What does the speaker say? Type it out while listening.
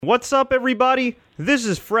What's up, everybody? This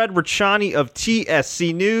is Fred Ricciani of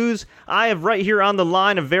TSC News. I have right here on the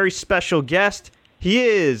line a very special guest. He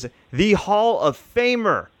is the Hall of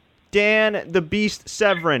Famer, Dan the Beast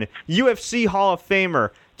Severn, UFC Hall of Famer,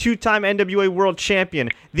 two-time NWA World Champion,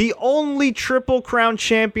 the only Triple Crown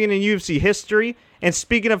champion in UFC history. And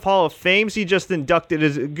speaking of Hall of Fames, he just inducted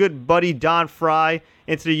his good buddy Don Frye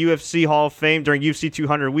into the UFC Hall of Fame during UFC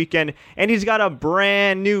 200 weekend, and he's got a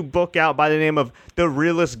brand new book out by the name of The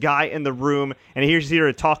Realest Guy in the Room, and he's here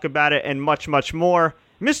to talk about it and much, much more.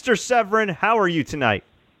 Mr. Severn, how are you tonight?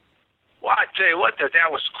 Well, I tell you what,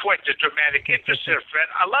 that was quite the dramatic interest there, Fred.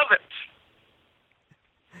 I love it.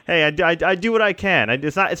 Hey, I do what I can.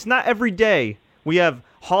 It's not every day we have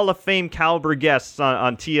Hall of Fame caliber guests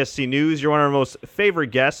on TSC News. You're one of our most favorite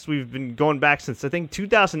guests. We've been going back since, I think,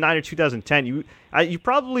 2009 or 2010. You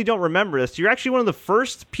probably don't remember this. You're actually one of the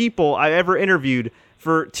first people I ever interviewed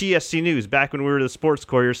for TSC News back when we were the Sports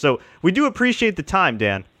Courier. So we do appreciate the time,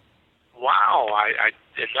 Dan. Wow, I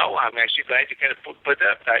didn't know. I'm actually glad you kind of put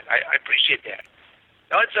that. I appreciate that.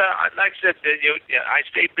 No, it's like I said, I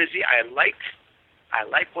stay busy. I like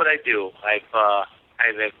what I do.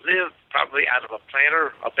 I've lived probably out of a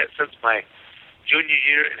planner a bit since my junior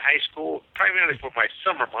year in high school, primarily for my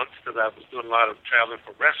summer months because I was doing a lot of traveling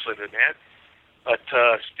for wrestling and that. But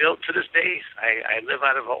still, to this day, I live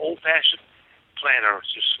out of an old-fashioned planner,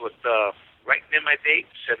 just with writing in my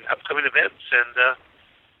dates and upcoming events,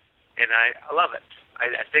 and I love it.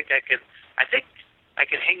 I think I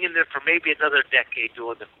can hang in there for maybe another decade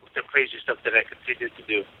doing the crazy stuff that I continue to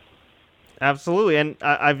do. Absolutely, and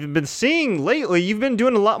I've been seeing lately you've been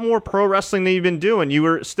doing a lot more pro wrestling than you've been doing. You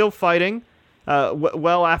were still fighting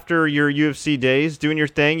well after your UFC days, doing your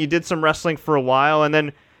thing. You did some wrestling for a while, and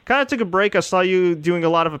then kind of took a break. I saw you doing a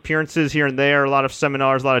lot of appearances here and there, a lot of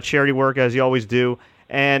seminars, a lot of charity work, as you always do.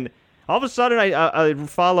 And all of a sudden, I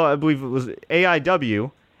follow, I believe it was AIW,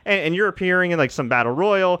 and you're appearing in like some Battle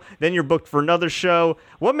Royal. Then you're booked for another show.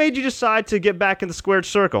 What made you decide to get back in the squared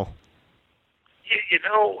circle?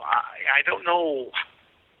 I don't know.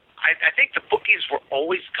 I think the bookings were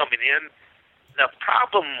always coming in. The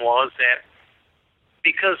problem was that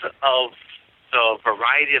because of the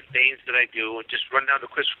variety of things that I do, and just run down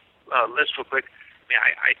the list real quick,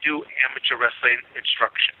 I do amateur wrestling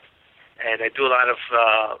instruction. And I do a lot of,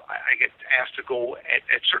 I get asked to go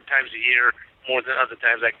at certain times a year more than other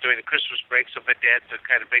times, like during the Christmas break, so my dad to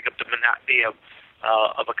kind of make up the monotony of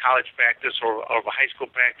a college practice or of a high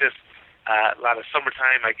school practice. A lot of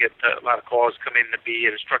summertime, I get a lot of calls come in to be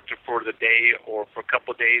an instructor for the day or for a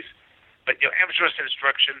couple of days. But, amateur wrestling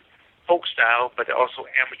instruction, folk style, but also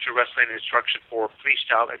amateur wrestling instruction for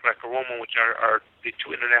freestyle and Greco-Roman, which are the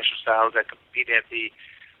two international styles that compete at the,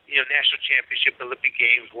 national championship, Olympic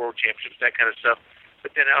Games, World Championships, that kind of stuff.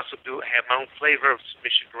 But then I also do have my own flavor of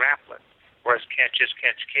submission grappling, whereas catch is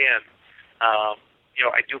catch can.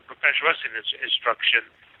 I do professional wrestling instruction.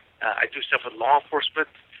 I do stuff with law enforcement.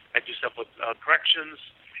 I do stuff with corrections,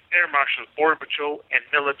 air marshals, border patrol, and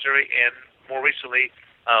military, and more recently,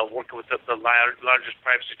 working with the largest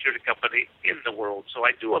private security company in the world. So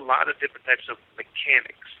I do a lot of different types of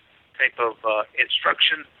mechanics, type of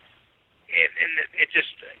instruction, and it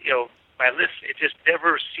just, my list, it just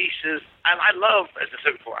never ceases. I love, as I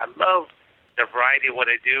said before, I love the variety of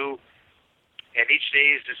what I do, and each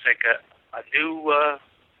day is just like a new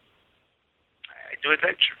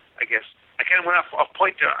adventure, I guess. I kind of went off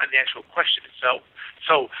point there on the actual question itself.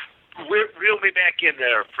 So reel me back in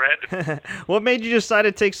there, Fred. What made you decide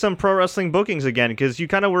to take some pro wrestling bookings again? Because you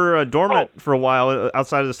kind of were dormant for a while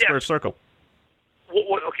outside of the square circle.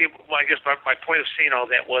 Okay, I guess my point of saying all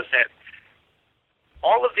that was that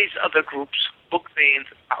all of these other groups book things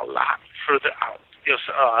a lot further out.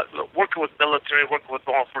 Working with military, working with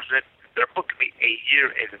law enforcement, they're booking me a year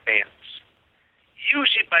in advance.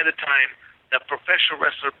 Usually by the time the professional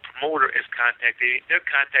wrestler promoter is contacting me, they're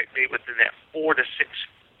contacting me within that 4 to 6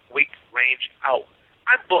 week range out.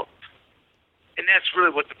 I'm booked. And that's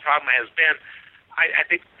really what the problem has been. I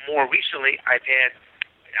think more recently I've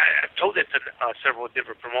told it to several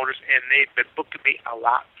different promoters, and they've been booking me a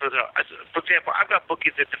lot further. For example, I've got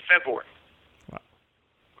bookings into February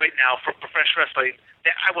right now for professional wrestling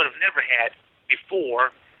that I would have never had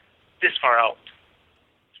before this far out.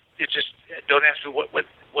 It's just, don't ask me what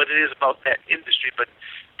it is about that industry, but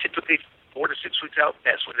typically 4 to 6 weeks out,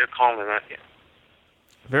 that's when they're calling on you.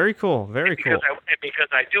 Very cool, very cool. Because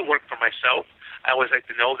I do work for myself, I always like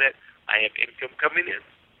to know that I have income coming in.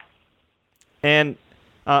 And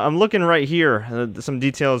I'm looking right here, some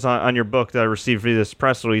details on your book that I received via this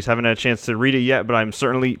press release. Haven't had a chance to read it yet, but I'm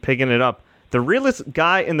certainly picking it up. The Realest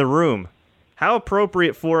Guy in the Room. How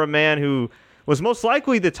appropriate for a man who was most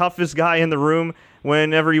likely the toughest guy in the room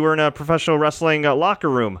whenever you were in a professional wrestling locker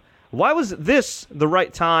room. Why was this the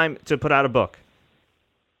right time to put out a book?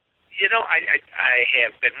 I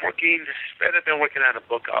have been working, Fred, I've been working on a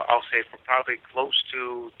book, I'll say, for probably close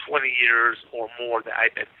to 20 years or more that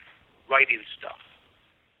I've been writing stuff.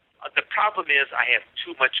 The problem is I have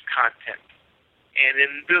too much content.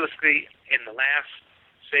 And realistically, in the last,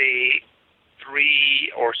 say,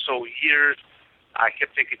 3 or so years, I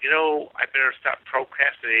kept thinking, I better stop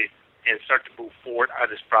procrastinating and start to move forward on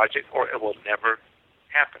this project, or it will never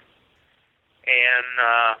happen.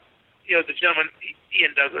 And, the gentleman,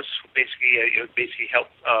 Ian Douglas, who basically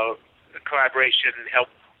helped collaboration and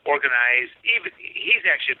helped organize. Even he's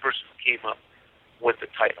actually the person who came up with the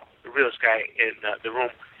title, the realest guy in the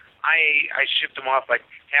room. I shipped him off like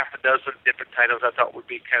half a dozen different titles I thought would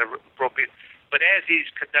be kind of appropriate. But as he's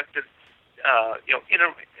conducted,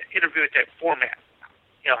 interview type format,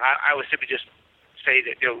 I would simply just say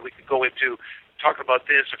that we could go into talk about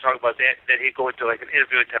this or talk about that. Then he'd go into like an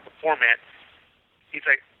interview type of format. He's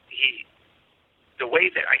like the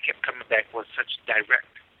way that I kept coming back was such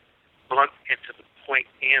direct, blunt, and to the point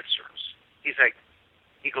answers.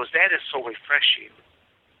 He goes, that is so refreshing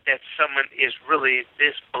that someone is really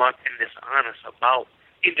this blunt and this honest about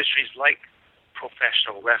industries like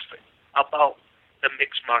professional wrestling, about the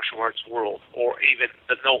mixed martial arts world, or even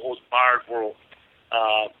the no-holds-barred world.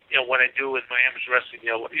 What I do in my amateur wrestling,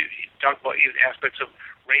 you talk about even aspects of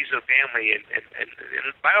raising a family, and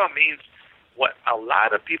by all means, what a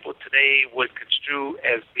lot of people today would construe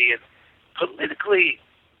as being politically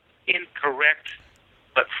incorrect.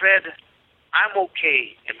 But Fred, I'm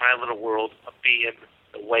okay in my little world of being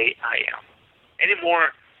the way I am.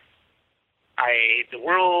 Anymore, the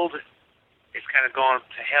world is kind of gone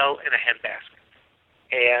to hell in a handbasket.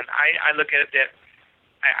 And I look at it that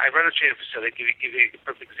I run a training facility. Give you a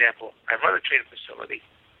perfect example. I run a training facility.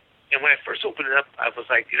 And when I first opened it up, I was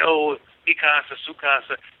like, Mikasa,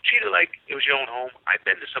 Sukasa, treat it like it was your own home. I've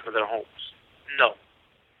been to some of their homes. No.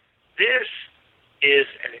 This is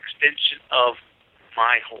an extension of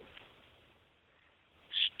my home.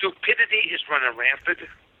 Stupidity is running rampant.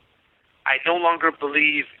 I no longer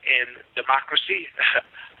believe in democracy.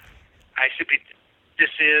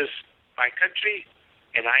 This is my country,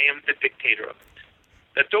 and I am the dictator of it.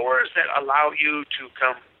 The doors that allow you to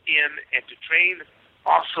come in and to train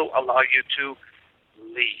also allow you to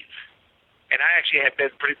leave. And I actually have been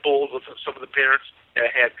pretty bold with some of the parents that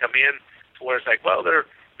had come in to where it's like, well, they're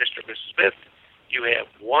Mr. and Mrs. Smith. You have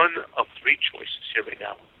one of 3 choices here right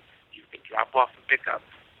now. You can drop off and pick up.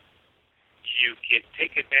 You can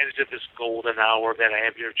take advantage of this golden hour that I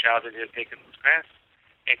have your child in here taking this class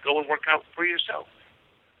and go and work out for yourself.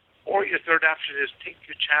 Or your third option is take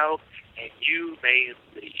your child and you may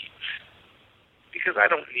leave. Because I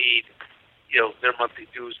don't need their monthly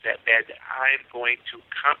dues that bad that I'm going to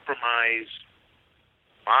compromise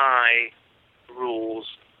my rules,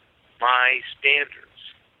 my standards.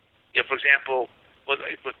 For example,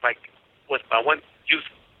 with my one youth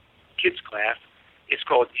kids class, it's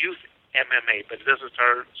called Youth MMA, but it doesn't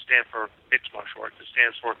stand for mixed martial arts. It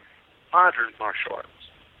stands for modern martial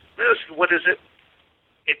arts. Realistically, what is it?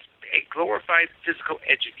 It's a glorified physical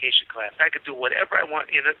education class. I could do whatever I want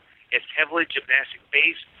in it. It's heavily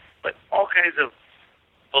gymnastic-based, but all kinds of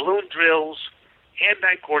balloon drills,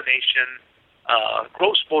 hand-eye coordination,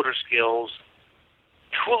 gross motor skills,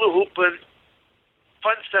 hula hooping,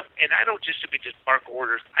 fun stuff. And I don't just simply just bark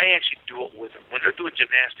orders. I actually do it with them. When they're doing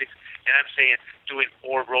gymnastics, and I'm saying doing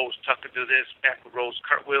 4 rows, tuck into this, backward rolls,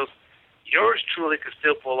 cartwheels, yours truly can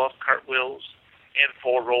still pull off cartwheels and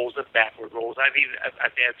 4 rolls and backward rolls. I've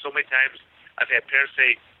had so many times, I've had parents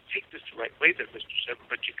say, take this the right way there, Mr. Sever,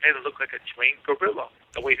 but you kind of look like a trained gorilla,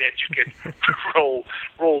 the way that you can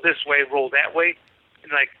roll this way, roll that way.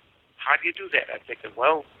 And like, how do you do that? I'm thinking,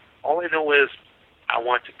 well, all I know is I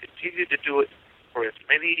want to continue to do it for as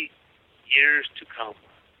many years to come.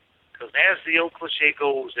 Because as the old cliche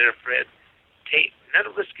goes there, Fred, none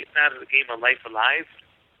of us getting out of the game of life alive.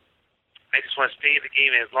 I just want to stay in the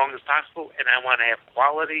game as long as possible, and I want to have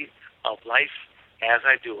quality of life as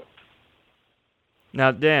I do it.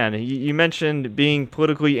 Now, Dan, you mentioned being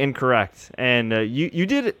politically incorrect, and you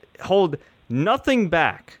did hold nothing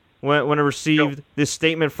back when I received this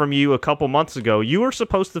statement from you a couple months ago. You were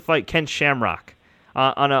supposed to fight Ken Shamrock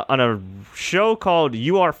on a show called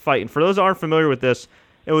You Are Fighting. For those who aren't familiar with this,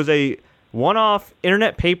 it was a one-off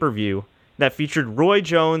internet pay-per-view that featured Roy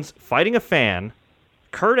Jones fighting a fan,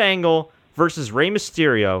 Kurt Angle versus Rey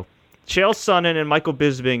Mysterio, Chael Sonnen and Michael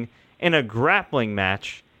Bisping in a grappling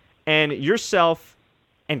match, and yourself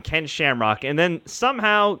and Ken Shamrock. And then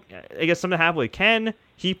somehow, I guess something happened with Ken.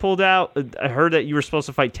 he pulled out. I heard that you were supposed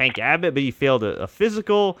to fight Tank Abbott, but he failed a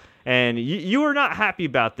physical, and you were not happy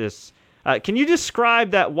about this. Can you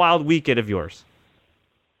describe that wild weekend of yours?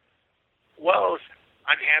 Well,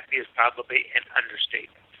 unhappy is probably an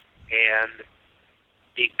understatement. And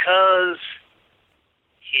because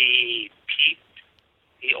he peeped,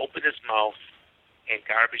 he opened his mouth, and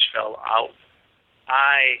garbage fell out,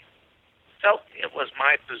 I felt it was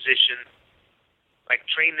my position, like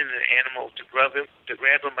training an animal, to grab him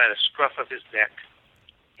by the scruff of his neck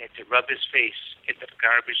and to rub his face into the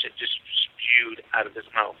garbage that just spewed out of his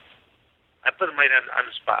mouth. I put him right on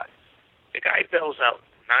the spot. The guy bails out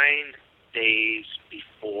 9 days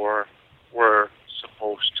before we're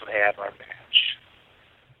supposed to have our match.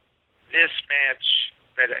 This match,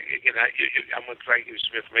 again, I'm going to try to give you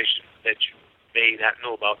some information that you may not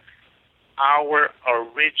know about. Our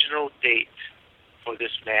original date for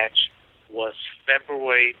this match was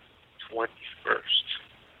February 21st,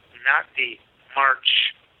 not the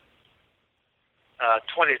March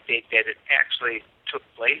 20th date that it actually took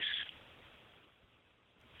place.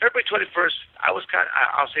 February 21st,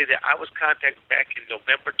 I'll say that I was contacted back in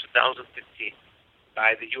November 2015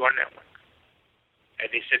 by the UR Network. And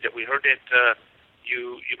they said that we heard that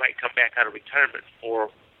you might come back out of retirement for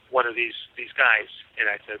one of these guys. And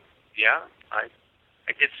I said, yeah, I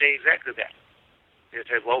did say exactly that. They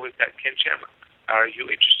said, well, we've got Ken Shamrock. Are you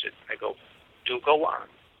interested? I go, do go on.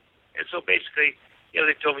 And so basically,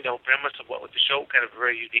 they told me the whole premise of what was the show, kind of a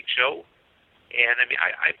very unique show. And I mean,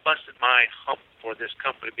 I busted my hump for this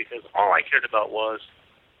company because all I cared about was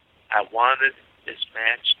I wanted this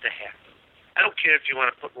match to happen. I don't care if you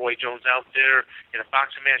want to put Roy Jones out there in a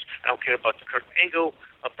boxing match. I don't care about the Kurt Angle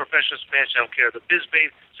professional match. I don't care about the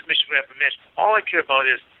Bisbane submission grappling match. All I care about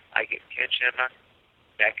is I get Ken Shamrock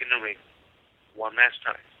back in the ring one last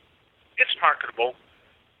time. It's marketable,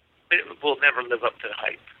 but it will never live up to the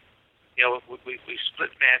hype. We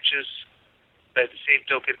split matches, but at the same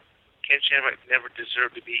token, Ken Shamrock never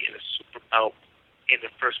deserved to be in a super bout in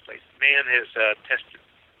the first place. The man has tested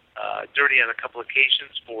dirty on a couple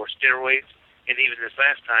occasions for steroids, and even this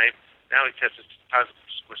last time, now he tested positive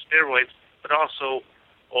for steroids, but also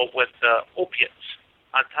with opiates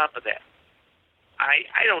on top of that.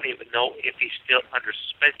 I don't even know if he's still under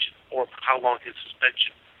suspension or how long his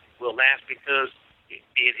suspension will last because it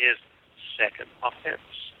being his second offense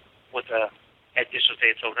with additional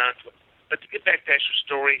days thrown onto it. But to get back to the actual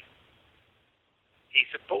story, he's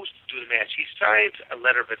supposed to do the match. He signs a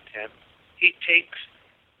letter of intent. He takes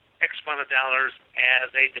X amount of dollars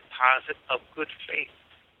as a deposit of good faith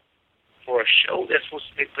for a show that's supposed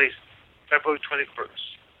to take place February 21st.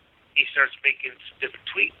 He starts making some different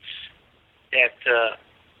tweets that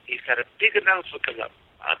he's got a big announcement coming up.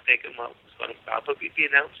 I'm thinking, well, he's going to probably be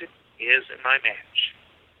announcing his and my match.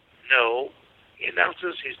 No, he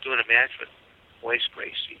announces he's doing a match with Royce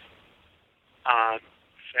Gracie on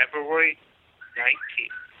February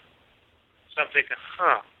 19th. So I'm thinking,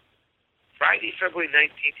 Friday, February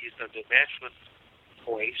 19th, he's going to do a match with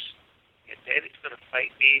Royce, and then he's going to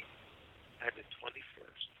fight me on the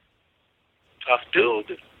 21st. Tough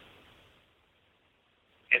dude.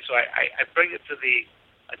 And so I bring it to the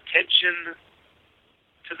attention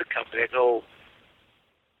to the company. I go,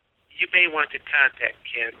 you may want to contact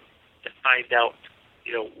Ken to find out,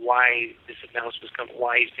 why this announcement is coming,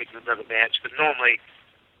 why he's taking another match. But normally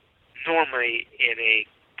in a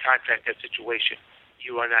contracted situation,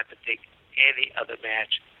 you are not to take any other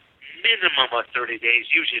match minimum of 30 days.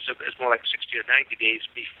 Usually it's more like 60 or 90 days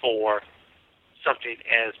before something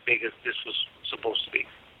as big as this was supposed to be.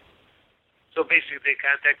 So basically they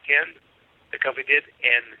contact Ken, the company did,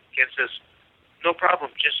 and Ken says, no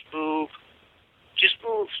problem, just move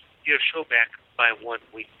your show back by 1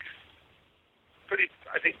 week.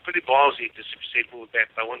 I think pretty ballsy to say move it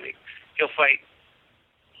back by 1 week. He'll fight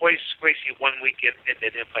Royce Gracie 1 weekend and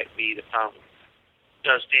then he'll fight me the following.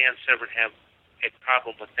 Does Dan Severn have a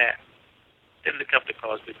problem with that? Then the company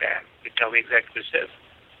calls me back. They tell me exactly what it says.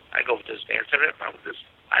 I go, does Dan Severn have a problem with this?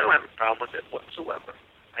 I don't have a problem with it whatsoever.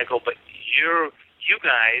 I go, but you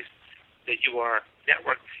guys, that you are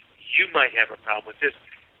network, you might have a problem with this.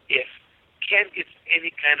 If Ken gets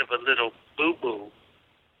any kind of a little boo-boo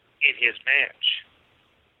in his match,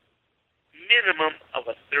 minimum of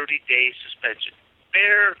a 30-day suspension.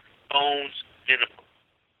 Bare bones minimum.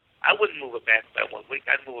 I wouldn't move it back by 1 week.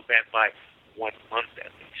 I'd move it back by 1 month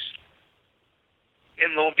at least.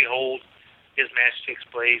 And lo and behold, his match takes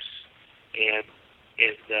place, and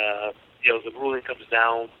the ruling comes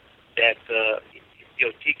down that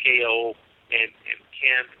TKO and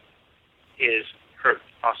Ken is hurt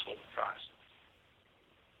also in the process.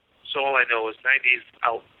 So all I know is 9 days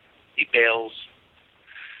out, he bails.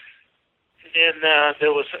 then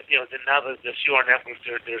there was, then now the CR Network,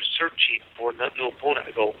 they're searching for a new opponent.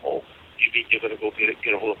 I go, oh, you mean you're going to go get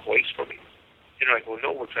a whole place for me? I go,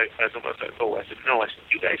 no. I said, no. I said,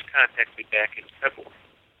 you guys contacted me back in February.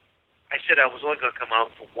 I said I was only going to come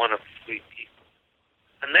out for one of 3 people.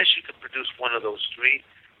 Unless you could produce one of those 3,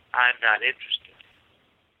 I'm not interested.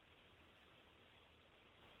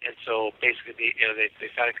 And so basically, they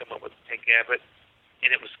started to come up with Tank Abbott, and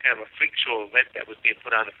it was kind of a freak show event that was being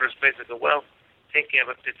put on in the first place. I go, well, Tank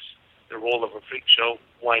Abbott fits the role of a freak show.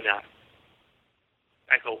 Why not?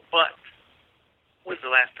 I go, but when's the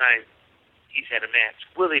last time he's had a match?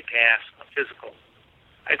 Will he pass a physical?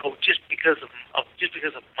 I go, just because of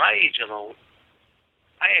my age alone,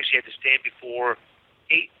 I actually had to stand before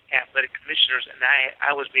 8 athletic commissioners, and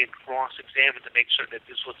I was being cross-examined to make sure that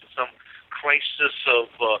this wasn't some crisis of,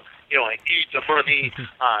 I need the money,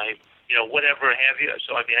 whatever have you.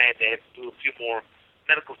 So, I had to do a few more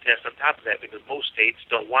medical tests on top of that because most states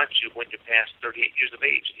don't want you when you're past 38 years of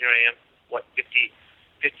age. And here I am,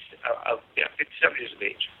 57 years of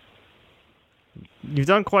age. You've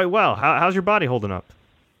done quite well. How's your body holding up?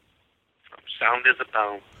 Sound as a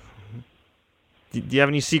pound. Do you have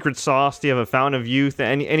any secret sauce? Do you have a fountain of youth?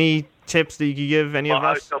 Any tips that you could give any of us? I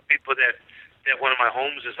always tell people that one of my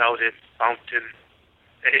homes is out in Fountain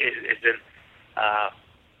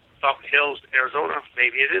Hills, Arizona.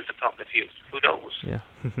 Maybe it is a fountain of youth. Who knows? Yeah.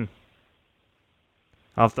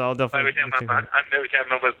 I'll definitely. Every time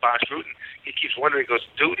I'm with Bosch Rutan, he keeps wondering. He goes,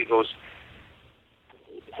 dude. He goes,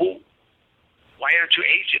 who? Why aren't you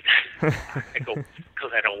Asian? I go,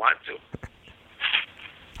 because I don't want to.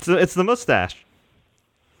 It's the mustache.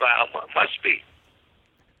 Well, must be.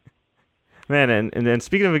 Man, and then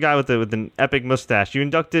speaking of a guy with an epic mustache, you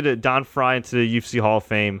inducted Don Frye into the UFC Hall of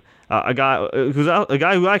Fame. A guy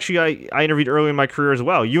who actually I interviewed early in my career as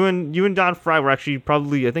well. You and Don Frye were actually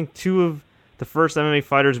probably, I think, 2 of the first MMA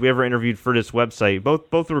fighters we ever interviewed for this website.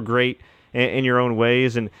 Both were great in your own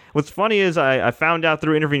ways. And what's funny is I found out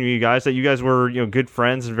through interviewing you guys that you guys were good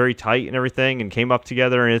friends and very tight and everything, and came up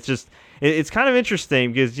together. And it's kind of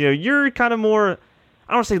interesting because you're kind of more,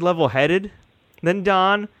 I don't want to say level-headed than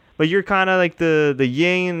Don, but you're kind of like the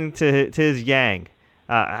yin to his yang.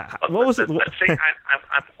 What was it? Let's say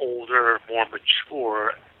I'm older, more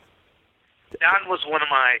mature. Don was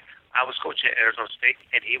I was coaching at Arizona State,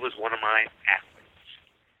 and he was one of my athletes.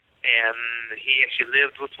 And he actually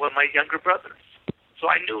lived with one of my younger brothers. So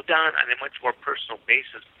I knew Don on a much more personal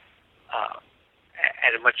basis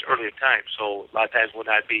at a much earlier time. So a lot of times when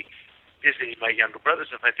I'd be visiting my younger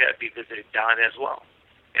brothers, if I'd be visiting Don as well.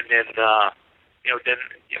 And then,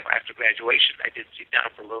 after graduation, I did see Don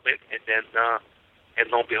for a little bit, and then, and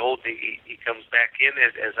lo and behold, he comes back in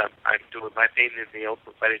as I'm doing my thing in the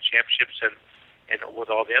Ultimate Fighting Championships and with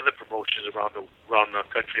all the other promotions around the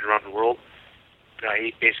country and around the world.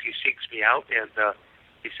 He basically seeks me out, and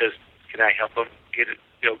he says, "Can I help him get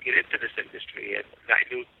into this industry?" And I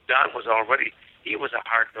knew Don was already. He was a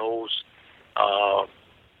hard-nosed,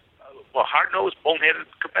 boneheaded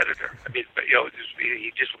competitor. He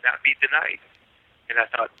just would not be denied. And I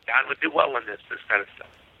thought Don would do well in this kind of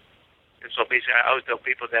stuff. And so basically, I always tell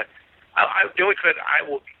people that the only credit I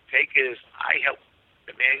will take is I helped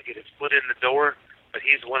the man get his foot in the door, but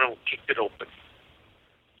he's the one who kicked it open.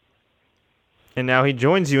 And now he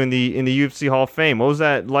joins you in the UFC Hall of Fame. What was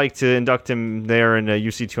that like to induct him there in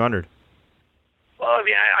UFC 200? Well,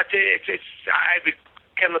 I tell you, I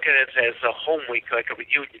kind of look at it as a home week, like a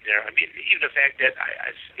reunion there. Even the fact that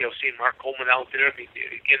I seeing Mark Coleman out there,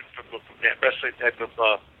 again from that wrestling type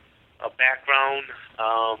of background,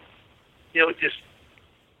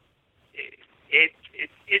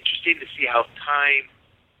 it's interesting to see how time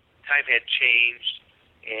had changed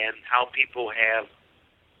and how people have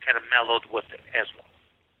kind of mellowed with it as well.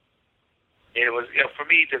 And it was, for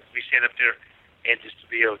me to be standing up there and just to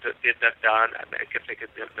be able to get that done, I can think of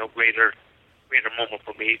no greater moment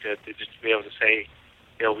for me to just be able to say,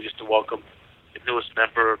 just to welcome the newest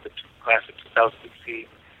member of the class of 2016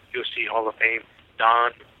 UFC Hall of Fame,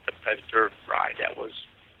 Don the Predator Frye. That was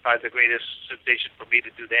probably the greatest sensation for me to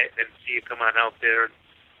do that and see you come on out there.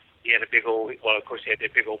 He had a big old, well, of course, he had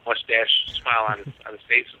that big old mustache smile on his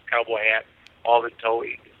face, with a cowboy hat, all in tow.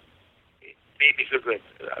 It made me feel good.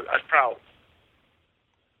 I was proud.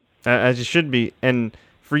 As you should be. And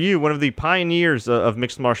for you, one of the pioneers of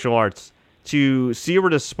mixed martial arts, to see where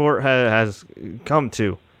the sport has come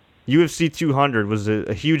to, UFC 200 was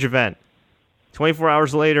a huge event. 24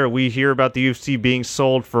 hours later, we hear about the UFC being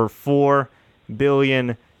sold for $4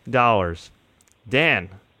 billion. Dan,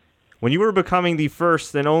 when you were becoming the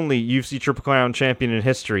first and only UFC Triple Crown champion in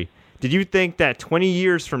history, did you think that 20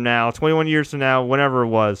 years from now, 21 years from now, whenever it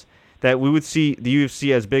was, that we would see the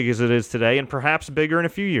UFC as big as it is today, and perhaps bigger in a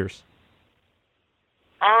few years?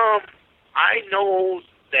 I know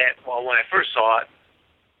that, well, when I first saw it,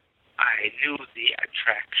 I knew the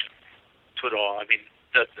attraction to it all. I mean,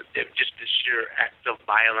 just the sheer act of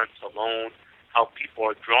violence alone, how people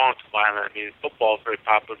are drawn to violence. I mean, football is very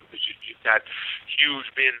popular because you've got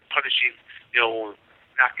huge men punishing,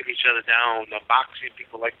 knocking each other down. Boxing,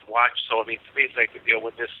 people like to watch. So, I mean, to me, it's like,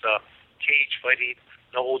 when this cage fighting,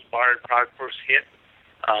 no holds barred product first hit.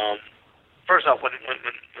 First off, when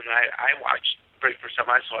I watched the very first time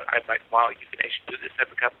I saw it, I'm like, wow, you can actually do this type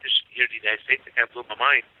of competition here in the United States. It kind of blew my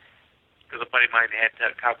mind because a buddy of mine had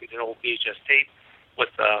copied an old VHS tape with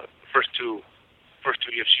the first two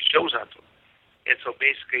UFC shows on them. And so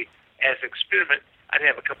basically, as an experiment, I'd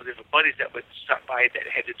have a couple of different buddies that would stop by that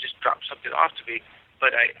had to just drop something off to me.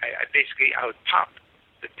 But I would pop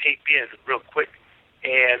the tape in real quick,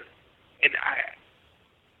 and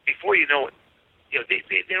before you know it,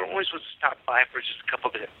 they're always supposed to stop by for just a couple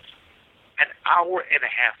of minutes. An hour and a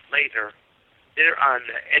half later, they're on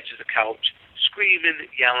the edge of the couch, screaming,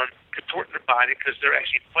 yelling, contorting their body because they're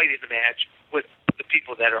actually fighting the match with the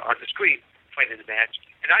people that are on the screen fighting the match.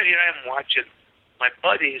 And here I am watching my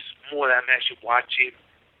buddies more than I'm actually watching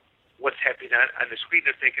what's happening on the screen.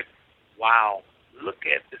 They're thinking, wow, look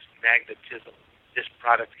at this magnetism this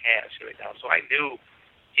product has right now. So I knew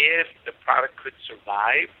if the product could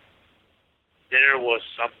survive, there was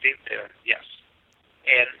something there, yes.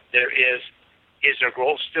 And there is there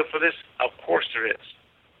growth still for this? Of course there is.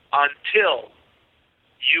 Until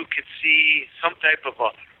you could see some type of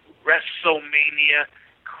a WrestleMania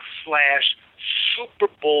 /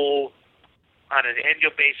 Super Bowl on an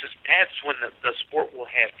annual basis, that's when the sport will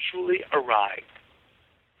have truly arrived.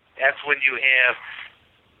 That's when you have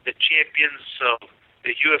the champions of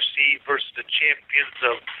the UFC versus the champions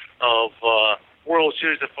of World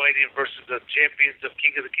Series of Fighting versus the champions of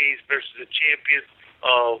King of the Caves versus the champions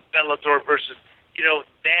of Bellator versus,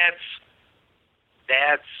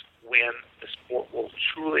 that's when the sport will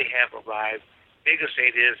truly have arrived. Biggest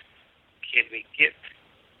thing is, can we get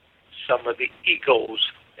some of the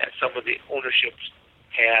egos that some of the ownerships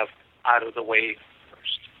have out of the way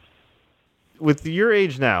first? With your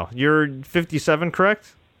age now, you're 57,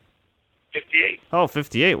 correct? 58. Oh,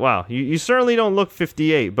 58. Wow. You certainly don't look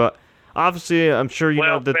 58, but obviously I'm sure you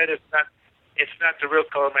know that. Fred, it's not the real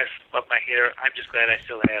color of my hair. I'm just glad I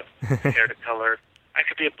still have hair to color. I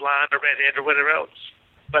could be a blonde or redhead or whatever else,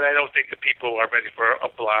 but I don't think the people are ready for a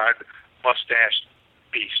blonde, mustached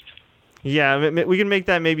beast. Yeah, we can make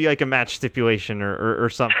that maybe like a match stipulation or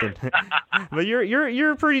something. But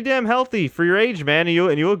you're pretty damn healthy for your age, man, and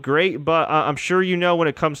you look great. But I'm sure you know when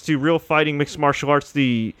it comes to real fighting, mixed martial arts,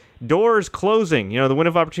 the doors closing. The window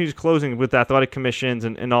of opportunity is closing with athletic commissions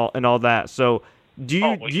and all that. So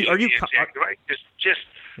are you exactly right? Just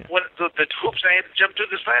what the hoops I had to jump through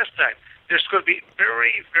this last time. There's going to be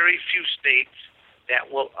very, very few states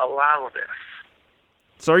that will allow this.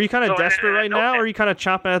 So are you kind of desperate right now, or are you kind of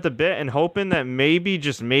chomping at the bit and hoping that maybe,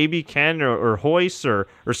 just maybe, Ken or Hoist or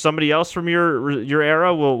somebody else from your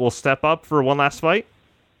era will step up for one last fight?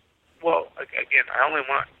 Well, again, I only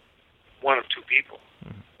want one of two people,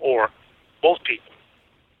 or both people,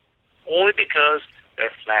 only because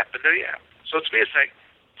they're flapping their yap. So to me, it's like,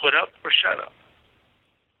 put up or shut up.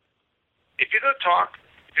 If you're going to talk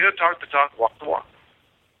the talk, walk the walk.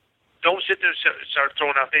 Don't sit there and start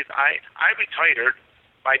throwing out things. I retired.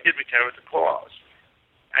 I did retire with a clause.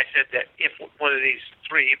 I said that if one of these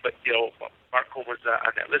three, but Mark Coleman's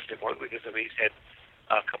on that list anymore because he's had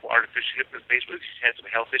a couple artificial hip replacements. He's had some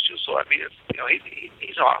health issues, so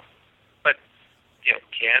he's off. But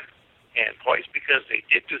Ken and Hoist, because they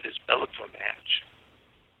did do this Bellator match.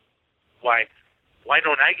 Why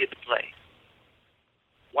don't I get to play?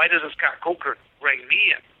 Why doesn't Scott Coker bring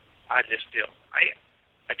me in on this deal? I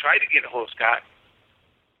tried to get a hold of Scott.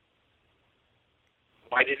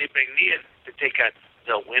 Why didn't he bring me in to take on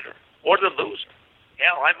the winner or the loser?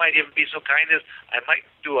 Hell, I might even be so kind as I might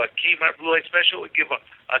do a Kmart Blue Light special and give a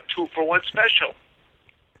 2-for-1 special.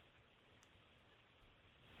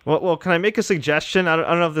 Well, can I make a suggestion? I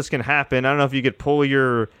don't know if this can happen. I don't know if you could pull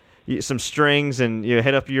some strings and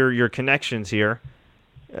hit up your connections here.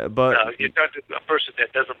 But you're talking to a person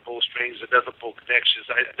that doesn't pull strings, that doesn't pull connections.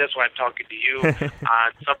 That's why I'm talking to you on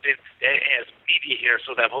something that has media here,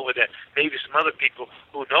 so that I'm hoping that maybe some other people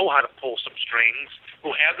who know how to pull some strings,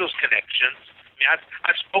 who have those connections. I mean,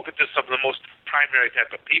 I've spoken to some of the most primary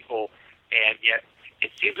type of people, and yet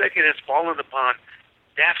it seems like it has fallen upon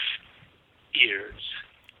deaf ears.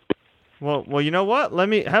 Well, you know what?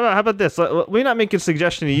 How about this? Let me not make a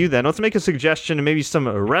suggestion to you then. Let's make a suggestion to maybe some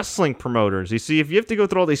wrestling promoters. You see, if you have to go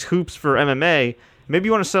through all these hoops for MMA, maybe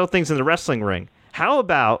you want to settle things in the wrestling ring. How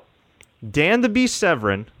about Dan the Beast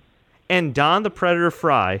Severin and Don the Predator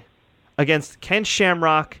Fry against Ken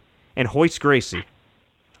Shamrock and Hoist Gracie?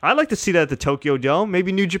 I'd like to see that at the Tokyo Dome.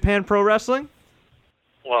 Maybe New Japan Pro Wrestling.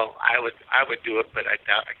 Well, I would do it, but I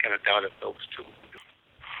kind of doubt it. Those two.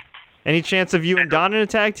 Any chance of you and Don in a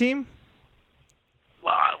tag team?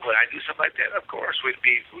 Well, would I do something like that? Of course, we'd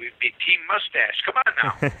be Team Mustache. Come on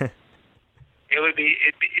now. It'd be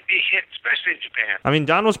a hit, especially in Japan. I mean,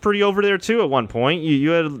 Don was pretty over there too at one point. You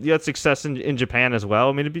had success in Japan as well.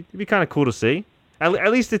 I mean, it'd be kind of cool to see.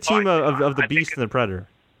 At least the team of the Beast and the Predator.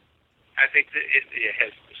 I think that it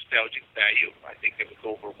has nostalgic value. I think it would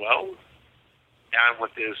go over well. Don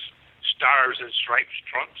with his stars and stripes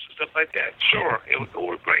trunks and stuff like that. Sure, it would go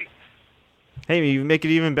over great. Hey, you make it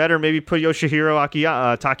even better. Maybe put Yoshihiro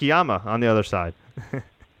Takayama on the other side.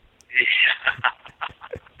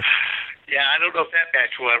 Yeah, I don't know if that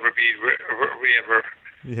match will ever be reviewed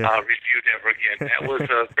ever again. That was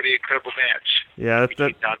a pretty incredible match. Yeah,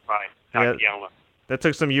 Takayama. That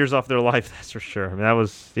took some years off their life, that's for sure. I mean, that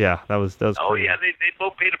was. Oh crazy. yeah, they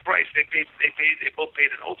both paid a price. They both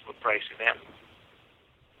paid an ultimate price in that one.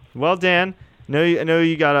 Well, Dan, I know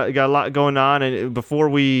you got a lot going on, and before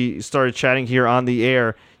we started chatting here on the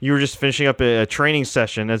air, you were just finishing up a training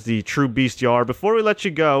session as the true beast you are. Before we let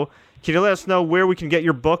you go, can you let us know where we can get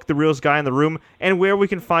your book, The Realest Guy in the Room, and where we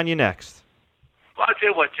can find you next? Well, I'll tell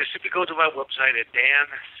you what, just if you go to my website at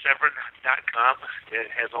danseverin.com,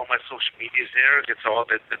 it has all my social medias there. It's all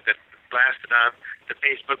that blasted on the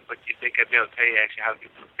Facebook, but you think I'd be able to tell you actually how to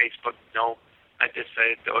get from Facebook? No. I just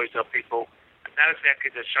always tell people, I'm not exactly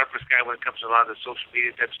the sharpest guy when it comes to a lot of the social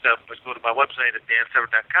media type stuff, but go to my website at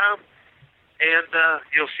danseverin.com, and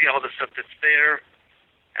you'll see all the stuff that's there.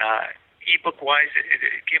 Ebook-wise,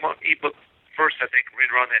 it came out ebook first, I think, right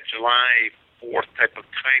around that July 4th type of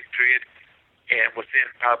time period. And within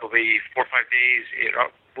probably 4 or 5 days, it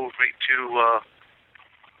moved right to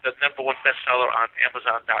the #1 bestseller on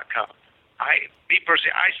Amazon.com. Me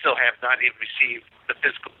personally, I still have not even received the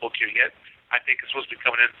physical book here yet. I think it's supposed to be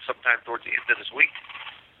coming in sometime towards the end of this week.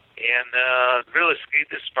 And realistically,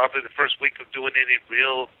 this is probably the first week of doing any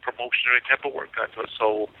real promotionary type of work onto it.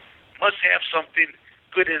 So must have something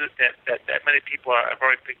good in it that many people have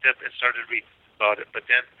already picked up and started reading about it. But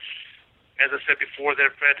then, as I said before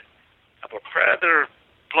there, Fred, I'm a rather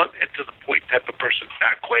blunt and to the point type of person.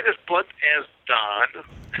 Not quite as blunt as Don.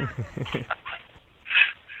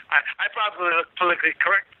 I probably look politically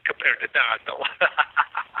correct compared to Don, though.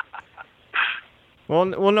 Well,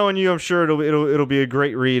 knowing you, I'm sure it'll be a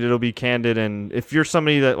great read. It'll be candid, and if you're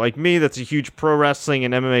somebody that like me, that's a huge pro wrestling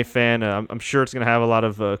and MMA fan, I'm sure it's going to have a lot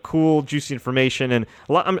of cool, juicy information, and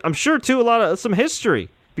I'm sure too some history,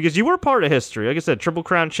 because you were part of history. Like I said, Triple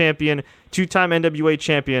Crown champion, 2-time NWA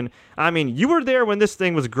champion. I mean, you were there when this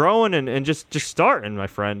thing was growing and just starting, my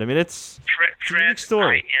friend. I mean, it's a unique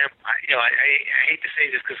story. I hate to say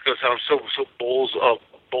this because it sounds so bold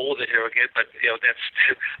and arrogant, but that's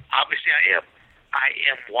obviously I am. I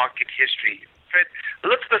am walking history. Fred,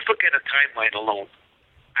 let's look at a timeline alone.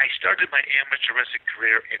 I started my amateur wrestling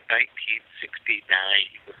career in 1969.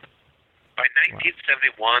 By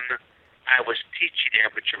 1971, I was teaching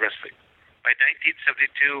amateur wrestling. By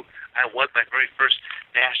 1972, I won my very first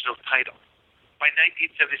national title. By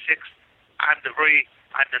 1976, I'm the #1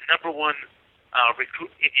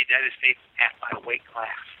 recruit in the United States at my weight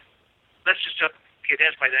class. Let's just jump. Okay,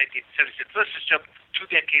 that's by 1976. Let's just jump 2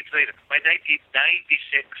 decades later. By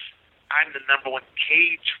 1996, I'm the #1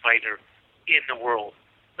 cage fighter in the world.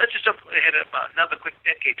 Let's just jump ahead of another quick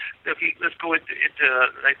decade. Okay, let's go into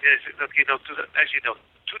like this. Okay, no,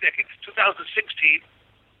 2 decades. 2016,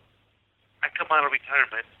 I come out of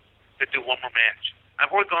retirement to do one more match.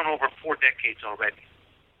 I've already gone over 4 decades already.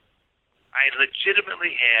 I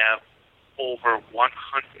legitimately have over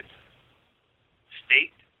 100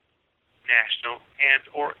 state, national, and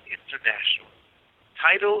or international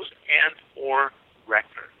titles and or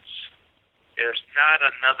records. There's not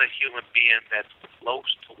another human being that's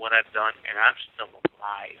close to what I've done, and I'm still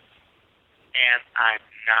alive. And I'm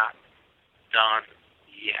not done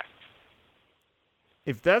yet.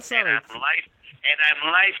 If that's not I'm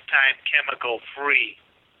lifetime chemical free.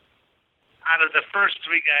 Out of the first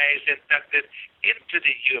 3 guys inducted into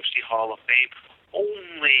the UFC Hall of Fame,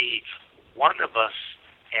 only one of us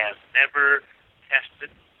has never tested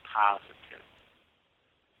positive.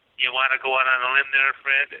 You want to go out on a limb there,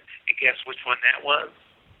 Fred, and guess which one that was?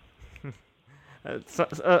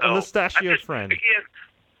 A mustachioed friend. Again,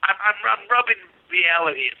 I'm rubbing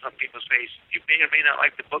reality in some people's face. You may or may not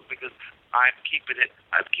like the book because I'm keeping it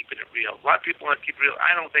real. A lot of people want to keep it real.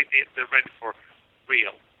 I don't think they're ready for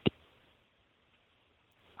real.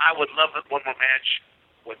 I would love one more match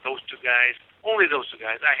with those two guys. Only those two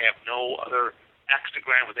guys. I have no other axe to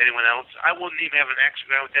grind with anyone else. I wouldn't even have an axe to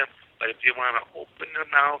grind with them. But if you want to open their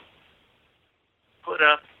mouth, put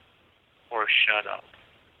up or shut up.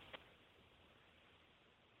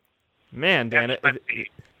 Man, Dan,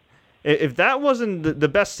 if that wasn't the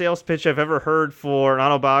best sales pitch I've ever heard for an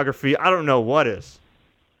autobiography, I don't know what is.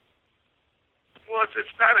 Well, it's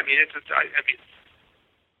not. I mean,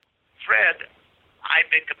 Fred, I've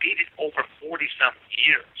been competing over 40-some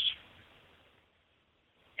years.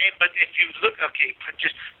 But if you look, okay,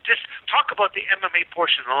 just talk about the MMA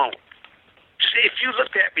portion alone. See, if you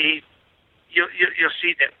looked at me, you'll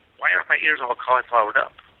see that. Why aren't my ears all cauliflowered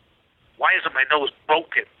up? Why isn't my nose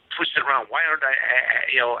broken, twisted around? Why aren't I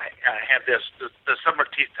have the summer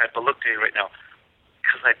teeth type of look to you right now?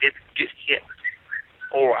 Because I didn't get hit,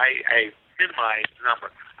 or I minimized the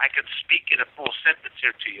number. I can speak in a full sentence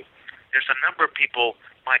here to you. There's a number of people,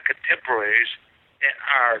 my contemporaries, that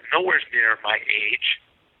are nowhere near my age,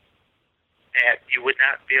 that you would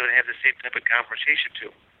not be able to have the same type of conversation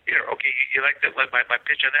to. Here, okay, you like my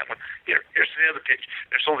pitch on that one. Here's the other pitch.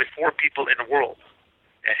 There's only 4 people in the world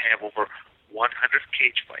that have over 100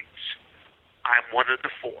 cage fights. I'm one of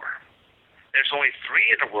the 4. There's only 3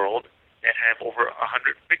 in the world that have over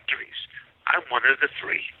 100 victories. I'm one of the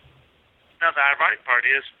 3. Now, the ironic part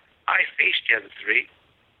is I faced the other 3.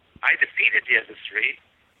 I defeated the other 3.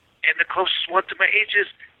 And the closest one to my age is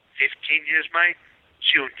 15 years my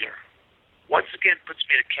junior. Once again, puts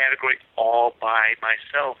me in a category all by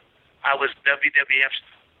myself. I was WWF's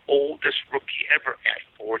oldest rookie ever at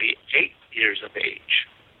 48 years of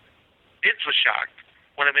age. Vince was shocked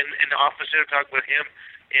when I'm in the office there talking with him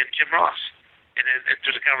and Jim Ross. And then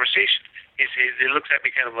there's a conversation. He looks at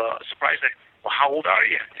me kind of surprised, like, well, how old are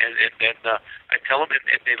you? And then I tell him,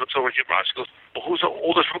 and he looks over at Jim Ross and goes, well, who's the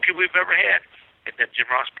oldest rookie we've ever had? And then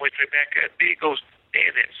Jim Ross points right back at me and goes,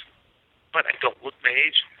 Dan is. But I don't look my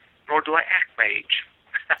age, nor do I act my age.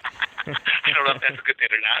 I don't know if that's a good thing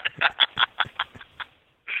or not.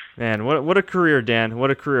 Man, what a career, Dan. What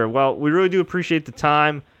a career. Well, we really do appreciate the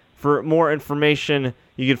time. For more information,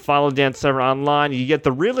 you can follow Dan Severn online. You get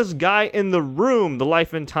the realest guy in the room, the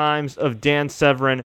life and times of Dan Severn.